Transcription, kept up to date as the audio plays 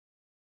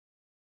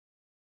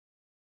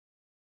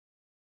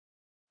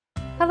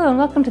Hello and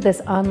welcome to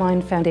this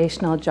online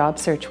foundational job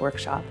search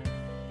workshop.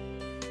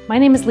 My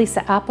name is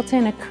Lisa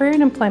Appleton, a career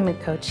and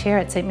employment coach here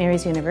at St.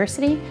 Mary's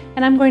University,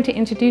 and I'm going to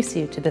introduce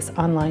you to this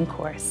online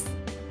course.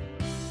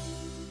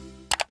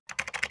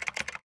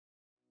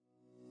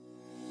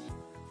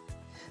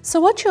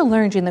 So what you'll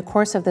learn during the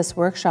course of this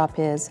workshop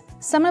is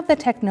some of the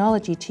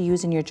technology to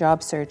use in your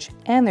job search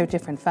and their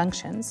different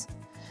functions,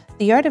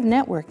 the art of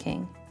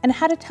networking, and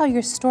how to tell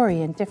your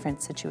story in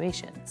different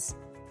situations.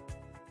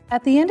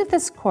 At the end of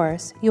this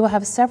course, you will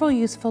have several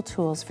useful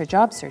tools for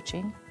job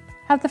searching,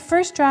 have the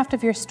first draft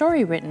of your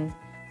story written,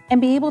 and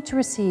be able to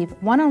receive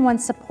one-on-one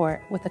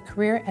support with a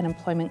career and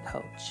employment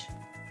coach.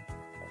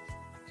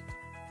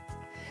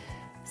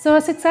 So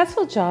a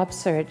successful job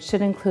search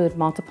should include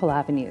multiple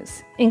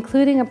avenues,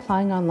 including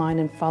applying online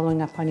and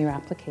following up on your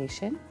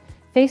application,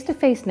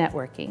 face-to-face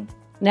networking,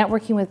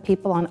 networking with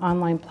people on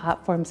online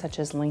platforms such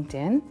as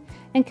LinkedIn,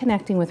 and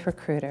connecting with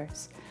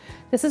recruiters.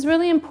 This is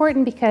really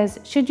important because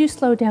should you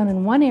slow down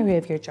in one area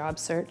of your job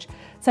search,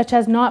 such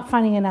as not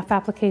finding enough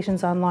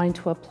applications online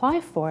to apply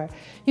for,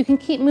 you can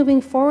keep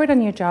moving forward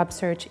on your job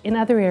search in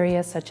other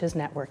areas such as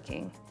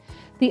networking.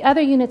 The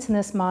other units in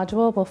this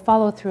module will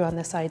follow through on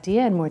this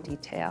idea in more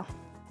detail.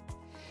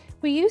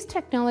 We use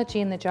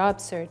technology in the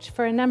job search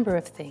for a number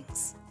of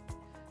things.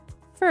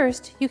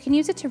 First, you can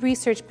use it to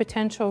research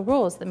potential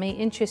roles that may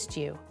interest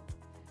you,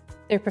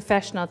 their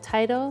professional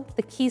title,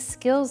 the key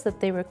skills that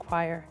they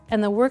require,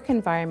 and the work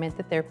environment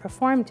that they're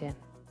performed in.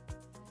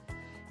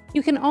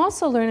 You can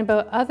also learn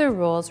about other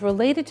roles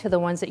related to the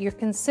ones that you're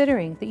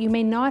considering that you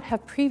may not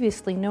have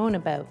previously known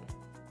about.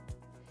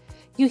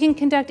 You can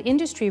conduct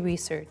industry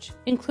research,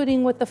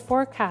 including what the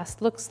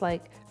forecast looks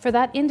like for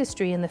that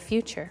industry in the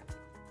future.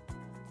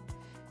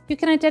 You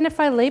can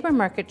identify labor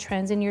market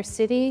trends in your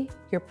city,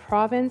 your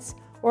province,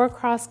 or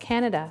across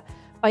Canada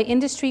by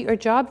industry or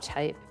job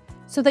type,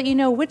 so that you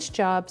know which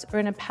jobs are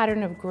in a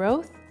pattern of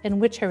growth and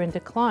which are in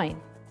decline.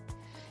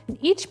 And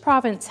each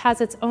province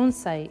has its own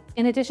site,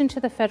 in addition to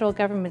the federal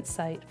government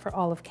site for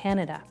all of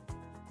Canada.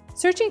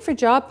 Searching for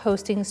job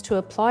postings to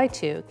apply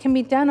to can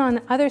be done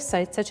on other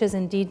sites such as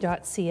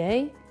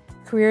Indeed.ca,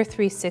 Career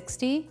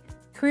 360,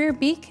 Career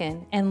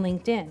Beacon, and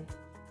LinkedIn.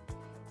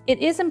 It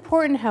is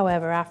important,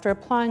 however, after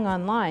applying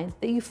online,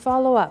 that you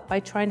follow up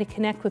by trying to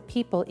connect with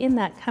people in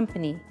that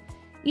company,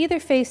 either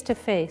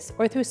face-to-face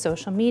or through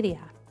social media.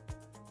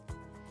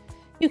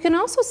 You can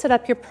also set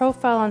up your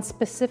profile on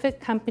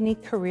specific company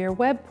career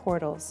web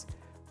portals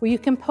where you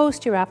can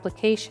post your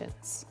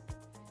applications.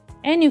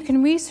 And you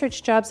can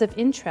research jobs of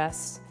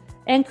interest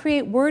and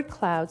create word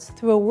clouds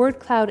through a word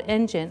cloud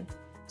engine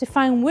to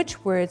find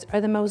which words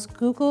are the most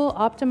Google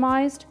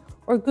optimized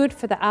or good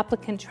for the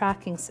applicant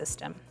tracking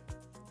system.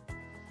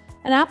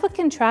 An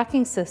applicant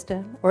tracking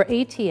system, or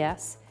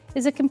ATS,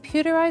 is a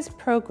computerized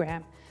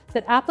program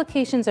that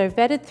applications are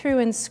vetted through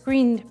and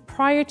screened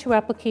prior to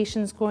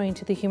applications going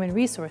to the Human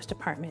Resource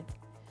Department.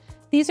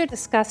 These are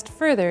discussed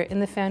further in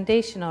the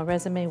Foundational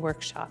Resume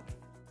Workshop.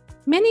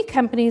 Many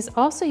companies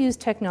also use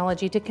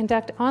technology to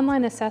conduct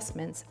online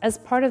assessments as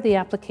part of the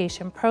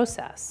application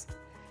process.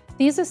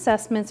 These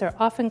assessments are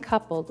often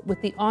coupled with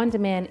the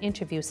on-demand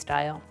interview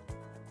style.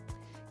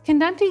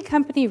 Conducting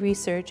company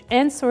research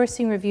and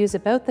sourcing reviews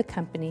about the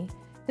company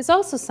is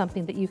also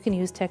something that you can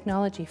use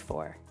technology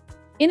for,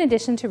 in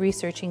addition to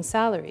researching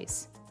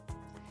salaries.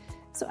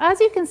 So as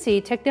you can see,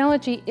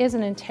 technology is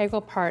an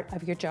integral part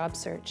of your job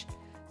search.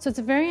 So it's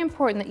very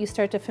important that you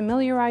start to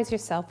familiarize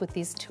yourself with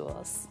these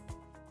tools.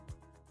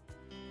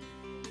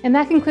 And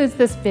that concludes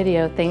this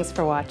video. Thanks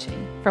for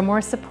watching. For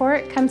more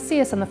support, come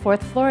see us on the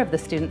 4th floor of the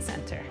Student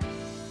Center.